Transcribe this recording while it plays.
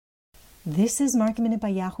This is Market Minute by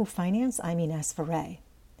Yahoo Finance. I'm Ines Ferre.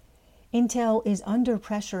 Intel is under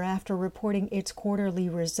pressure after reporting its quarterly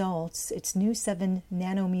results. Its new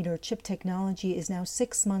 7-nanometer chip technology is now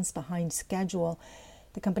 6 months behind schedule.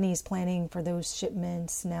 The company is planning for those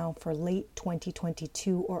shipments now for late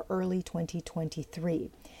 2022 or early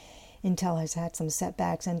 2023. Intel has had some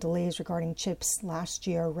setbacks and delays regarding chips last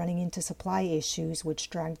year, running into supply issues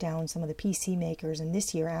which dragged down some of the PC makers, and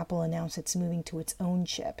this year Apple announced it's moving to its own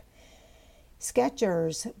chip.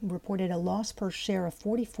 Skechers reported a loss per share of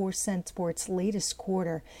 44 cents for its latest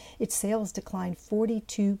quarter. Its sales declined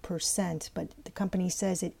 42%, but the company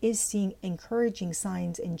says it is seeing encouraging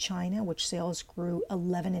signs in China, which sales grew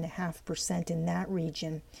 11.5% in that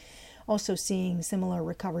region. Also seeing similar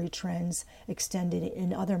recovery trends extended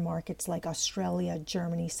in other markets like Australia,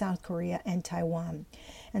 Germany, South Korea, and Taiwan.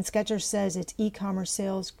 And Skechers says its e-commerce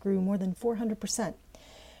sales grew more than 400%.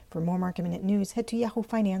 For more Market Minute news, head to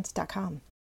yahoofinance.com.